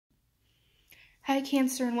Hi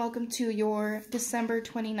Cancer, and welcome to your December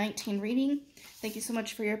 2019 reading. Thank you so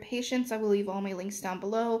much for your patience. I will leave all my links down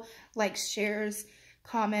below. Likes, shares,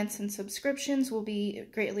 comments, and subscriptions will be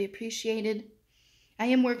greatly appreciated. I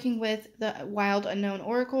am working with the Wild Unknown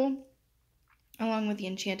Oracle along with the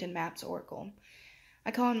Enchanted Maps Oracle. I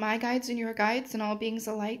call on my guides and your guides and all beings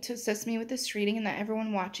alike to assist me with this reading, and that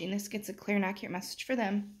everyone watching this gets a clear and accurate message for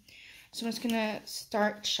them. So I'm just going to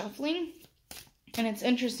start shuffling. And it's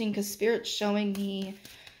interesting because Spirit's showing me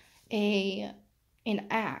an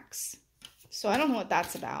axe. So I don't know what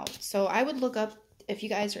that's about. So I would look up, if you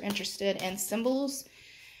guys are interested in symbols,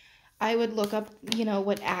 I would look up,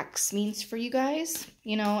 what axe means for you guys,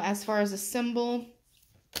 as far as a symbol.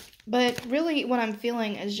 But really what I'm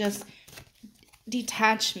feeling is just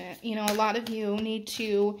detachment. A lot of you need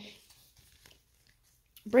to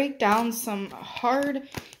break down some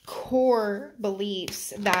hardcore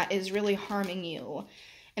beliefs that is really harming you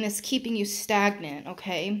and is keeping you stagnant,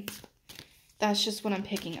 okay? That's just what I'm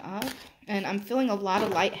picking up. And I'm feeling a lot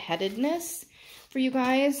of lightheadedness for you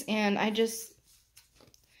guys, and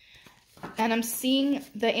I'm seeing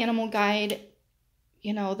the animal guide,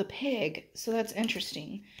 the pig. So that's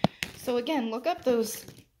interesting. So again, look up those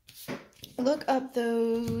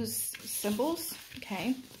symbols,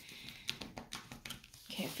 okay?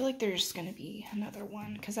 Okay, I feel like there's going to be another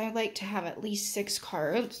one because I like to have at least 6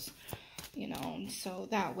 cards, so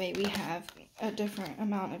that way we have a different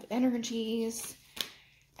amount of energies.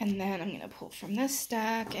 And then I'm going to pull from this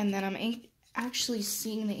stack, and then I'm actually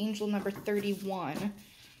seeing the angel number 31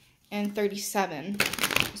 and 37.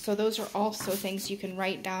 So those are also things you can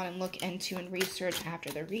write down and look into and research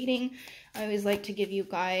after the reading. I always like to give you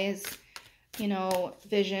guys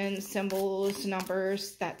visions, symbols,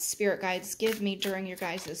 numbers that spirit guides give me during your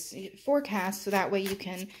guys' forecast, so that way you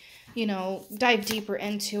can, dive deeper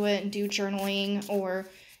into it and do journaling, or,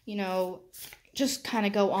 just kind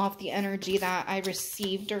of go off the energy that I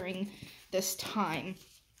received during this time.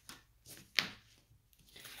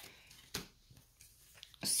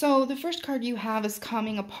 So the first card you have is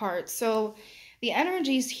coming apart. So the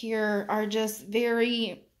energies here are just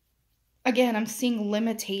very... Again, I'm seeing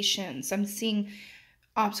limitations. I'm seeing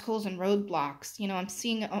obstacles and roadblocks. I'm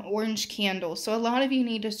seeing an orange candle. So a lot of you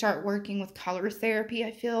need to start working with color therapy,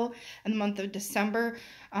 I feel, in the month of December.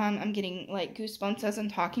 I'm getting like goosebumps as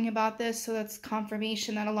I'm talking about this. So that's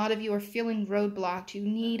confirmation that a lot of you are feeling roadblocked. You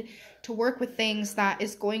need to work with things that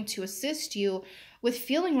is going to assist you with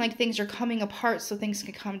feeling like things are coming apart so things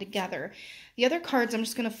can come together. The other cards I'm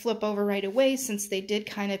just going to flip over right away since they did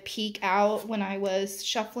kind of peek out when I was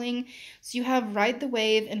shuffling. So you have Ride the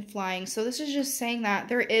Wave and Flying. So this is just saying that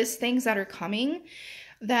there is things that are coming,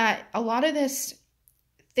 that a lot of the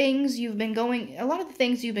things you've been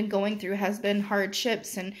going through has been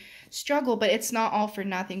hardships and struggle, but it's not all for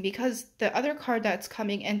nothing, because the other card that's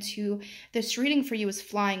coming into this reading for you is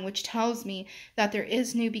Flying, which tells me that there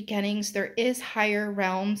is new beginnings, there is higher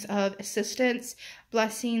realms of assistance,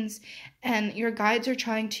 blessings, and your guides are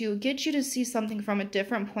trying to get you to see something from a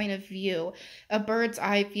different point of view, a bird's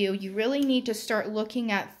eye view. You really need to start looking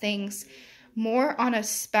at things more on a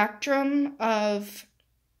spectrum of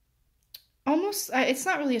almost, it's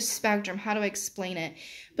not really a spectrum, how do I explain it,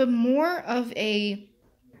 but more of a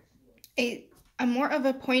more of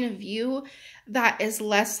a point of view that is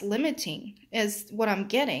less limiting is what I'm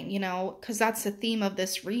getting, because that's the theme of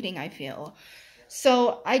this reading, I feel.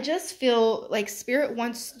 So I just feel like Spirit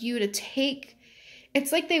wants you to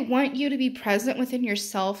it's like they want you to be present within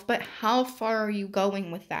yourself, but how far are you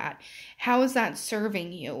going with that? How is that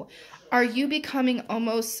serving you? Are you becoming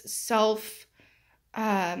almost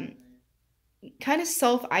kind of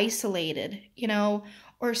self-isolated,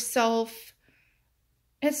 or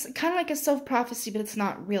it's kind of like a self-prophecy, but it's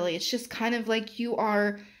not really. It's just kind of like you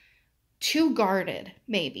are too guarded,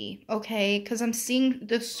 maybe, okay? Because I'm seeing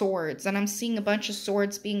the swords, and I'm seeing a bunch of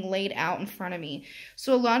swords being laid out in front of me.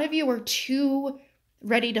 So a lot of you are too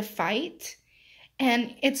ready to fight,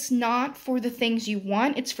 and it's not for the things you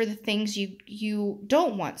want, it's for the things you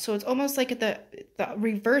don't want. So it's almost like the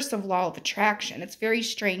reverse of law of attraction. It's very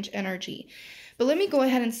strange energy. But let me go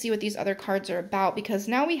ahead and see what these other cards are about, because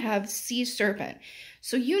now we have Sea Serpent.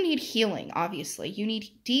 So you need healing, obviously. You need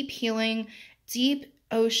deep healing, deep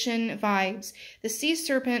ocean vibes. The Sea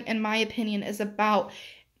Serpent, in my opinion, is about,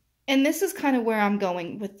 and this is kind of where I'm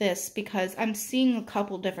going with this, because I'm seeing a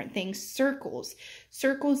couple different things. Circles.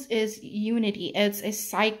 Circles is unity. It's a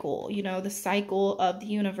cycle, the cycle of the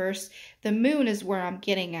universe. The moon is where I'm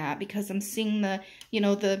getting at, because I'm seeing the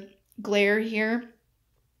glare here.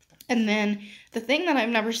 And then the thing that I've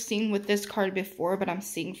never seen with this card before, but I'm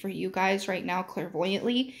seeing for you guys right now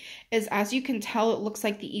clairvoyantly, is as you can tell, it looks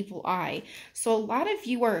like the evil eye. So a lot of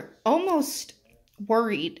you are almost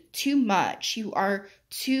worried too much. You are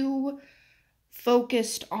too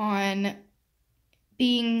focused on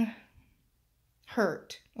being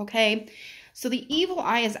hurt, okay? So the evil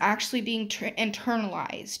eye is actually being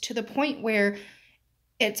internalized to the point where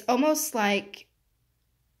it's almost like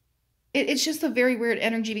it's just a very weird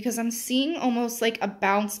energy, because I'm seeing almost like a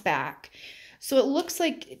bounce back. So it looks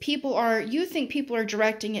like you think people are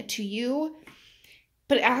directing it to you,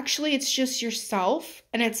 but actually it's just yourself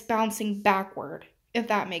and it's bouncing backward, if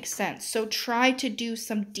that makes sense. So try to do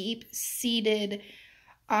some deep-seated,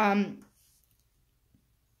 like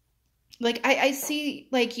I see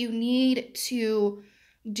like you need to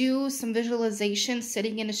do some visualization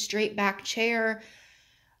sitting in a straight back chair,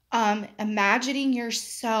 imagining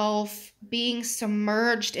yourself being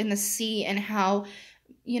submerged in the sea, and how,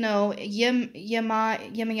 you know,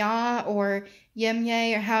 Yemaya or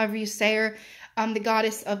Yemye, or however you say her, the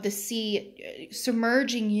goddess of the sea,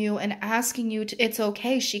 submerging you and asking you to, it's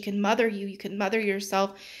okay, she can mother you, you can mother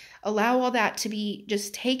yourself. Allow all that to be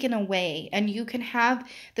just taken away, and you can have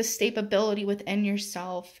the stability within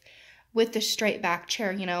yourself with the straight back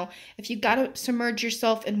chair. You know, if you got to submerge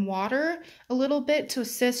yourself in water a little bit to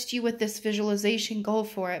assist you with this visualization, go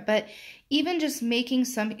for it. But even just making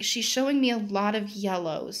she's showing me a lot of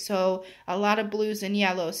yellows, so a lot of blues and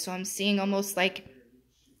yellows. So I'm seeing almost like,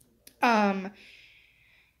 I'm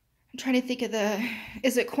trying to think of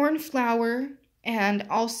is it cornflower, and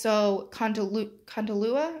also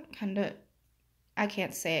I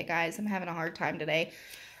can't say it, guys. I'm having a hard time today.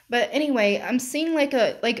 But anyway, I'm seeing like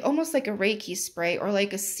almost like a Reiki spray, or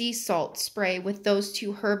like a sea salt spray with those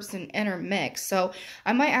two herbs and intermix. So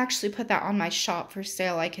I might actually put that on my shop for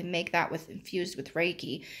sale. I can make that infused with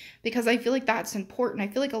Reiki, because I feel like that's important. I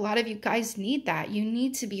feel like a lot of you guys need that. You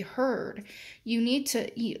need to be heard. You need to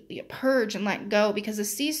purge and let go, because the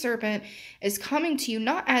sea serpent is coming to you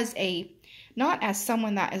not as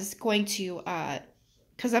someone that is going to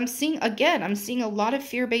because I'm seeing a lot of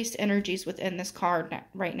fear-based energies within this card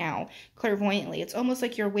right now, clairvoyantly. It's almost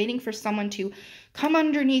like you're waiting for someone to come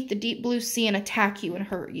underneath the deep blue sea and attack you and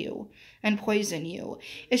hurt you and poison you.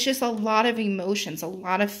 It's just a lot of emotions, a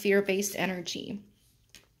lot of fear-based energy.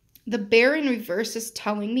 The bear in reverse is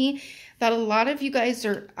telling me that a lot of you guys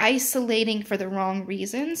are isolating for the wrong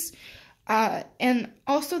reasons. And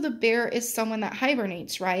also the bear is someone that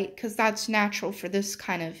hibernates, right? Because that's natural for this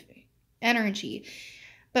kind of energy.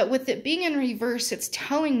 But with it being in reverse, it's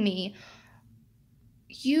telling me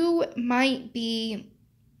you might be,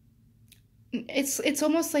 it's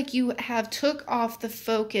almost like you have took off the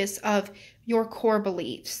focus of your core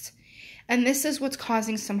beliefs. And this is what's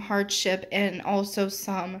causing some hardship and also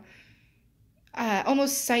some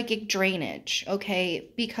almost psychic drainage,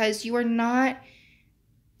 okay? Because you are not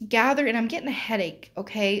gathered, and I'm getting a headache,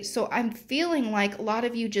 okay? So I'm feeling like a lot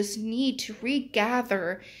of you just need to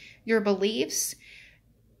regather your beliefs,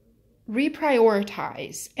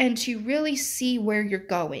 reprioritize, and to really see where you're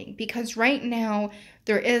going. Because right now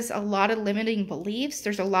there is a lot of limiting beliefs,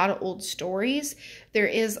 there's a lot of old stories, there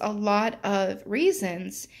is a lot of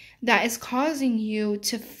reasons that is causing you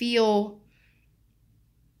to feel,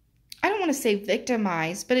 I don't want to say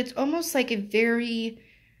victimized, but it's almost like a very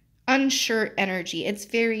unsure energy. It's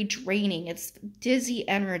very draining. It's dizzy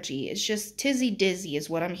energy. It's just tizzy dizzy is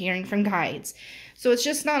what I'm hearing from guides. So it's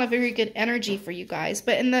just not a very good energy for you guys.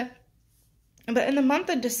 But in the month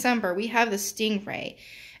of December, we have the stingray.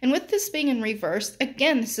 And with this being in reverse,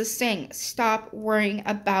 again, this is saying stop worrying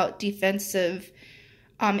about defensive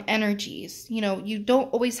energies. You know, you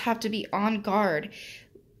don't always have to be on guard.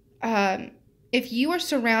 If you are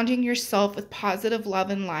surrounding yourself with positive love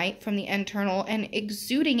and light from the internal and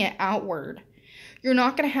exuding it outward, you're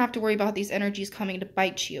not going to have to worry about these energies coming to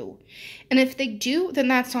bite you. And if they do, then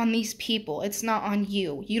that's on these people. It's not on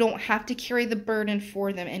you. You don't have to carry the burden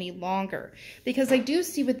for them any longer. Because I do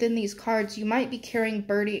see within these cards, you might be carrying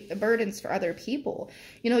burdens for other people.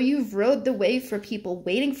 You know, you've rode the wave for people,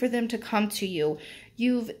 waiting for them to come to you.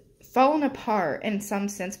 You've fallen apart in some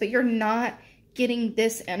sense, but you're not getting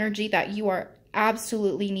this energy that you are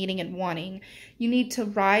absolutely needing and wanting. You need to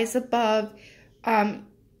rise above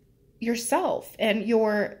yourself and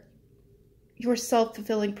your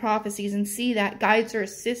self-fulfilling prophecies, and see that guides are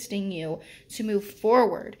assisting you to move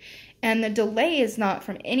forward. And the delay is not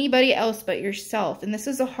from anybody else but yourself. And this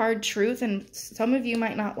is a hard truth, and some of you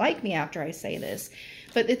might not like me after I say this,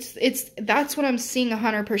 but that's what I'm seeing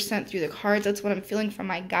 100% through the cards. That's what I'm feeling from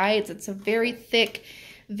my guides. It's a very thick,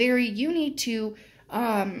 you need to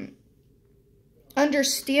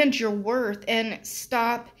understand your worth and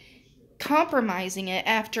stop compromising it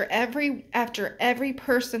after every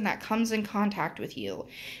person that comes in contact with you.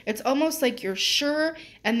 It's almost like you're sure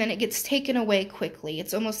and then it gets taken away quickly.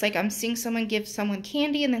 It's almost like I'm seeing someone give someone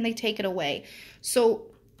candy and then they take it away.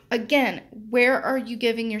 So again, where are you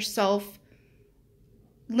giving yourself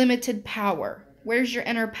limited power? Where's your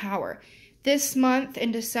inner power? This month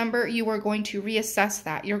in December, you are going to reassess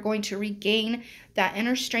that. You're going to regain that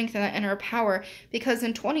inner strength and that inner power, because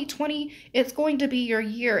in 2020, it's going to be your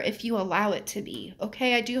year if you allow it to be.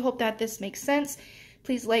 Okay, I do hope that this makes sense.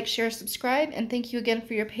 Please like, share, subscribe, and thank you again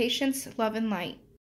for your patience, love, and light.